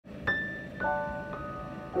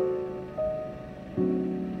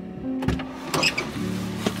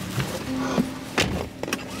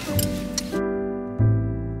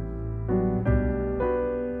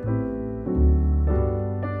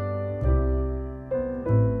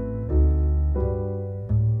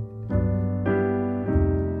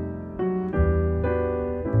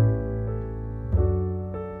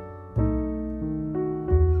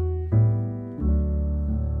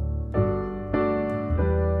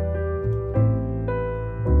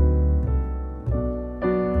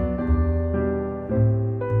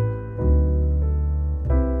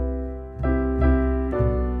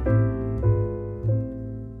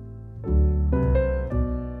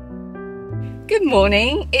Good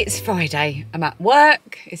morning, it's Friday. I'm at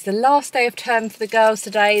work. It's the last day of term for the girls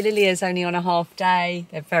today. Lilia's only on a half day.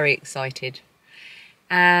 They're very excited.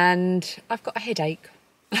 And I've got a headache.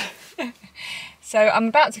 So I'm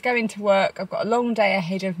about to go into work. I've got a long day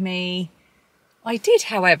ahead of me. I did,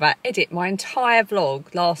 however, edit my entire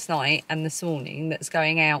vlog last night and this morning that's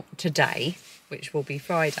going out today, which will be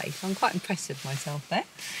Friday. So I'm quite impressed with myself there.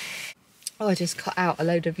 Oh, I just cut out a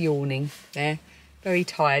load of yawning there. Very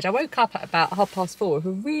tired. I woke up at about 4:30 with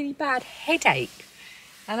a really bad headache,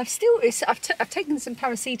 and I've taken some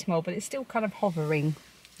paracetamol, but it's still kind of hovering.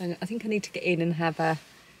 And I think I need to get in and have a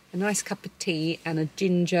nice cup of tea and a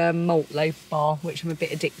ginger malt loaf bar, which I'm a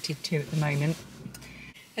bit addicted to at the moment.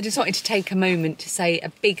 I just wanted to take a moment to say a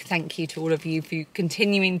big thank you to all of you for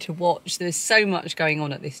continuing to watch. There's so much going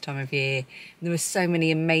on at this time of year. There were so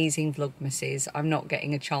many amazing Vlogmases. I'm not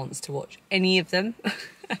getting a chance to watch any of them.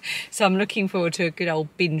 So I'm looking forward to a good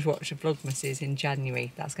old binge watch of Vlogmases in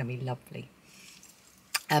January. That's going to be lovely.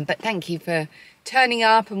 But thank you for turning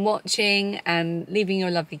up and watching and leaving your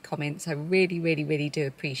lovely comments. I really, really, really do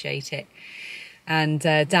appreciate it. And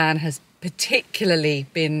Dan has particularly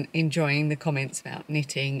been enjoying the comments about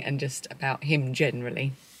knitting and just about him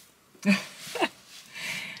generally.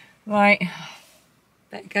 Right,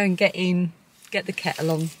 better go and get in, get the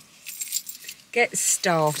kettle on, get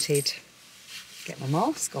started, get my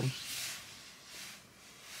mask on.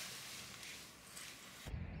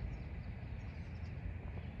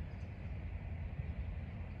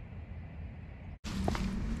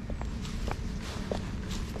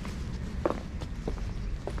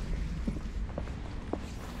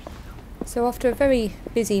 So after a very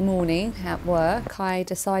busy morning at work, I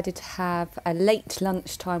decided to have a late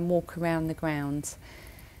lunchtime walk around the grounds.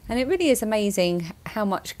 And it really is amazing how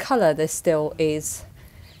much colour there still is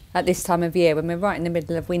at this time of year when we're right in the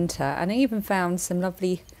middle of winter. And I even found some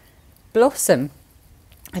lovely blossom.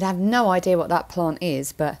 I have no idea what that plant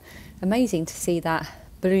is, but amazing to see that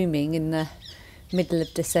blooming in the middle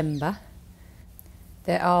of December.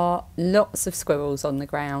 There are lots of squirrels on the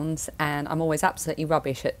grounds, and I'm always absolutely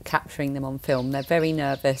rubbish at capturing them on film. They're very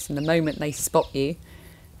nervous, and the moment they spot you,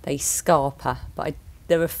 they scarper. But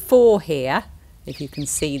there are 4 here, if you can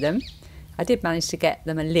see them. I did manage to get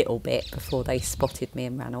them a little bit before they spotted me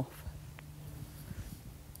and ran off.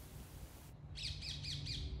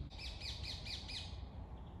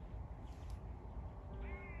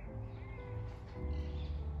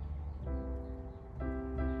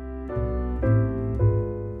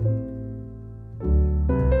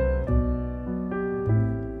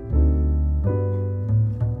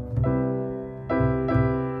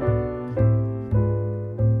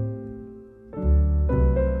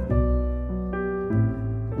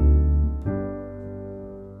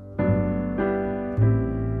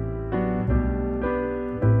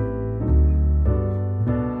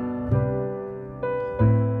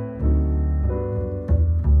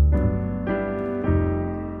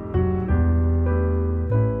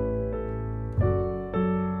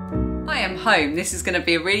 Home. This is going to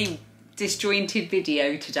be a really disjointed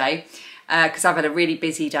video today because I've had a really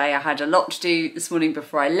busy day. I had a lot to do this morning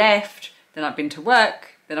before I left, then I've been to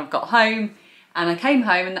work, then I've got home, and I came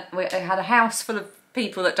home and I had a house full of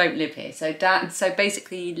people that don't live here. So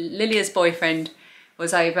basically Lilia's boyfriend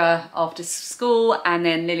was over after school, and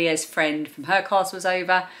then Lilia's friend from her class was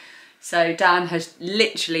over. So Dan has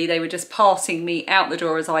literally, they were just passing me out the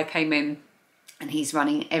door as I came in, and he's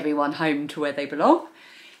running everyone home to where they belong.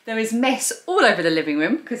 There is mess all over the living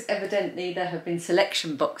room because evidently there have been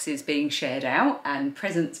selection boxes being shared out and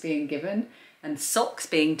presents being given and socks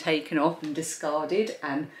being taken off and discarded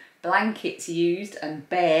and blankets used and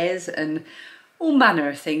bears and all manner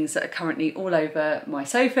of things that are currently all over my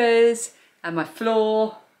sofas and my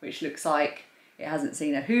floor, which looks like it hasn't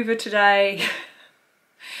seen a hoover today.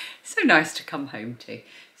 So nice to come home to.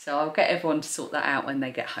 So I'll get everyone to sort that out when they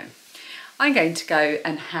get home. I'm going to go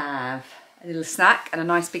and have a little snack and a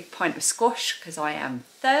nice big pint of squash because I am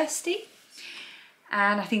thirsty.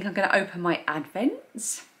 And I think I'm going to open my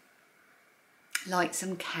advents, light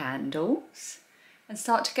some candles, and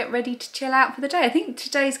start to get ready to chill out for the day. I think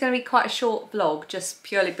today's going to be quite a short vlog, just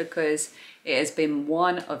purely because it has been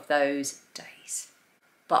one of those days.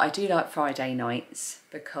 But I do like Friday nights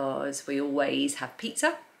because we always have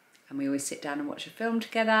pizza and we always sit down and watch a film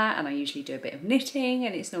together, and I usually do a bit of knitting,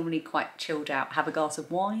 and it's normally quite chilled out. Have a glass of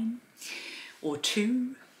wine or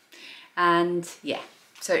two, and yeah,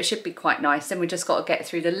 so it should be quite nice. Then we just got to get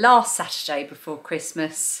through the last Saturday before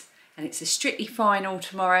Christmas, and it's a Strictly final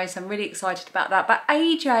tomorrow, so I'm really excited about that. But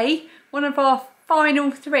AJ, one of our final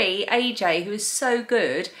three, AJ, who is so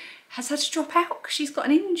good, has had to drop out because she's got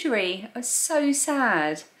an injury. It's so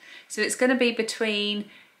sad. So it's going to be between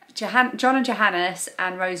John and Johannes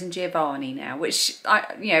and Rose and Giovanni now, which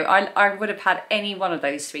I would have had any one of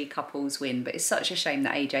those three couples win, but it's such a shame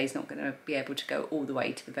that AJ's not going to be able to go all the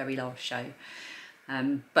way to the very last show.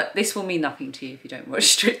 But this will mean nothing to you if you don't watch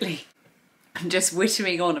Strictly. I'm just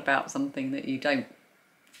whittering on about something that you don't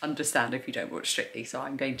understand if you don't watch Strictly, so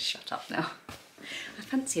I'm going to shut up now. I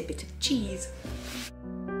fancy a bit of cheese.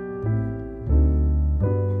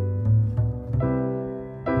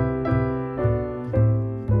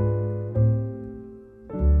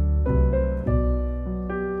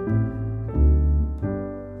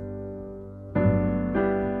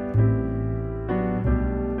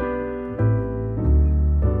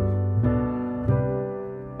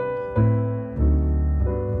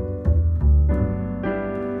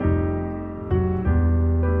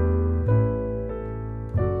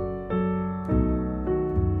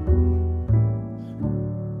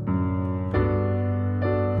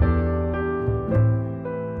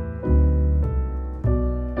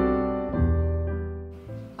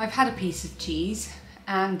 I've had a piece of cheese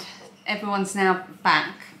and everyone's now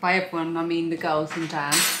back. By everyone, I mean the girls and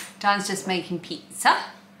Dan. Dan's just making pizza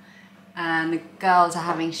and the girls are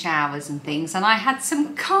having showers and things, and I had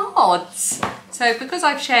some cards. So because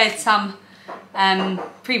I've shared some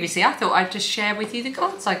previously, I thought I'd just share with you the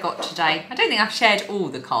cards I got today. I don't think I've shared all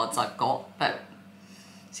the cards I've got, but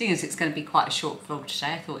seeing as it's going to be quite a short vlog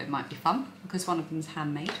today, I thought it might be fun because one of them's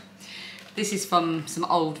handmade. This is from some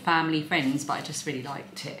old family friends, but I just really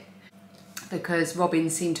liked it because Robin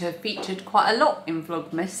seemed to have featured quite a lot in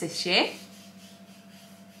Vlogmas this year.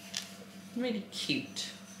 Really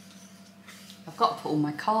cute. I've got to put all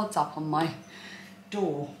my cards up on my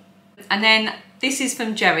door. And then this is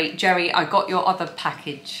from Jerry. Jerry, I got your other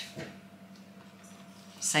package.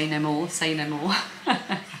 Say no more, say no more.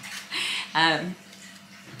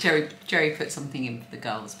 Jerry put something in for the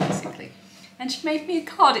girls, basically. And she made me a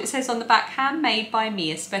card. It says on the back, handmade by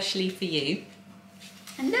me, especially for you.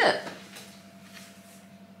 And look.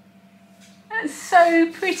 That's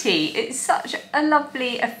so pretty. It's such a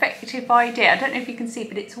lovely, effective idea. I don't know if you can see,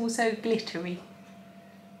 but it's also glittery.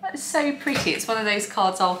 That's so pretty. It's one of those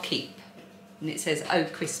cards I'll keep. And it says, oh,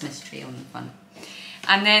 Christmas tree on the front.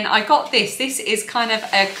 And then I got this. This is kind of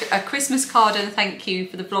a Christmas card and a thank you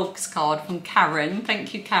for the vlogs card from Karen.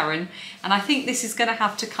 Thank you, Karen. And I think this is going to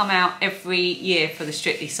have to come out every year for the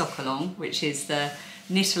Strictly Sock Along, which is the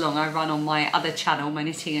knit along I run on my other channel, my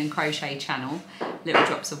knitting and crochet channel, Little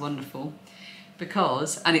Drops of Wonderful.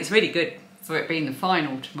 Because, and it's really good for it being the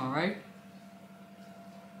final tomorrow,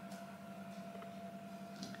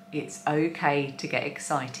 it's okay to get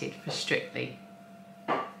excited for Strictly.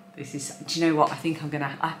 This is, do you know what, I think I'm gonna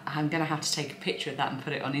have to take a picture of that and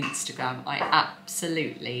put it on Instagram. I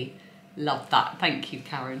absolutely love that. Thank you,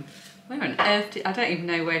 Karen. Where on earth I don't even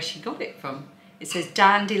know where she got it from. It says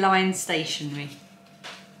Dandelion Stationery.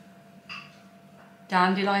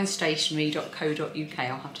 Dandelionstationery.co.uk.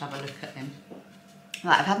 I'll have to have a look at them.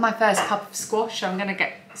 Right, I've had my first cup of squash, so I'm going to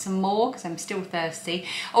get some more because I'm still thirsty.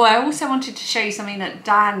 Oh, I also wanted to show you something that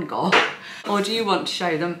Dan got. Or do you want to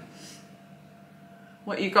show them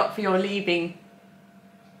what you got for your leaving?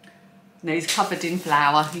 No, he's covered in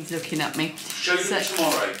flour. He's looking at me. Show them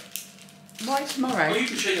tomorrow. Why tomorrow? Well, you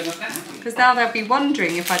can show them now. Because now they'll be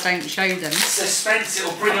wondering if I don't show them. Suspense,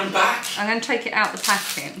 it'll bring them back. I'm going to take it out the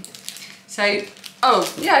packet. So,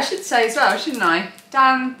 oh, yeah, I should say as well, shouldn't I?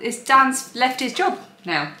 Dan's left his job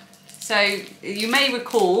now. So you may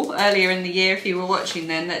recall earlier in the year, if you were watching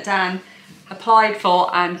then, that Dan applied for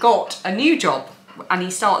and got a new job, and he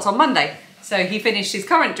starts on Monday. So he finished his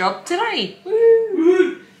current job today. Woo!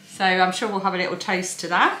 Woo! So I'm sure we'll have a little toast to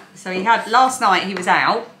that. So he had, last night he was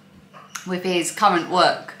out with his current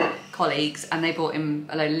work colleagues and they bought him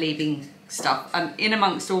a load of leaving stuff. And in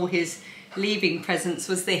amongst all his leaving presents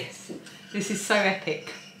was this. This is so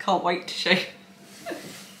epic. Can't wait to show you.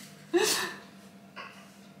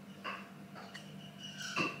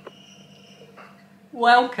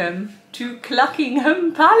 Welcome to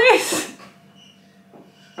Cluckingham Palace.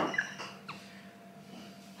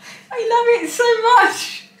 I love it so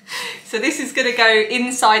much. So this is going to go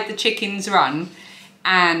inside the chicken's run,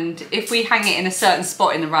 and if we hang it in a certain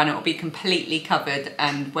spot in the run, it will be completely covered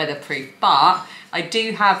and weatherproof. But I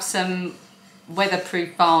do have some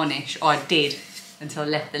weatherproof varnish, or I did until I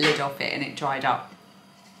left the lid off it and it dried up.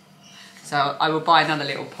 So I will buy another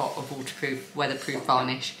little pot of waterproof, weatherproof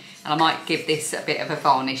varnish, and I might give this a bit of a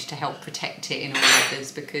varnish to help protect it in all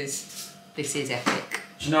weathers, because this is epic.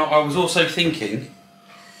 Do you know, I was also thinking,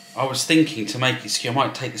 to make it secure, I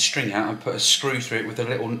might take the string out and put a screw through it with a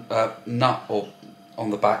little nut or on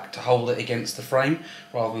the back to hold it against the frame,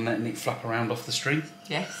 rather than letting it flap around off the string.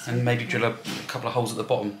 Yes. And maybe drill a couple of holes at the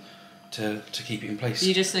bottom to keep it in place. Are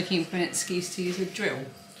you just looking for an excuse to use a drill?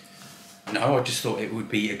 No, I just thought it would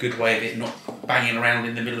be a good way of it not banging around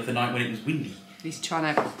in the middle of the night when it was windy. He's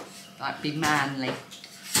trying to like be manly.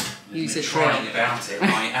 Use a trying drill. about it,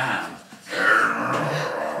 I am.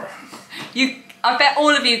 I bet all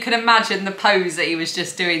of you can imagine the pose that he was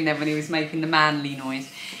just doing then when he was making the manly noise.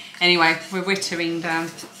 Anyway, we're wittering down.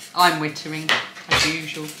 I'm wittering, as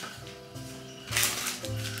usual.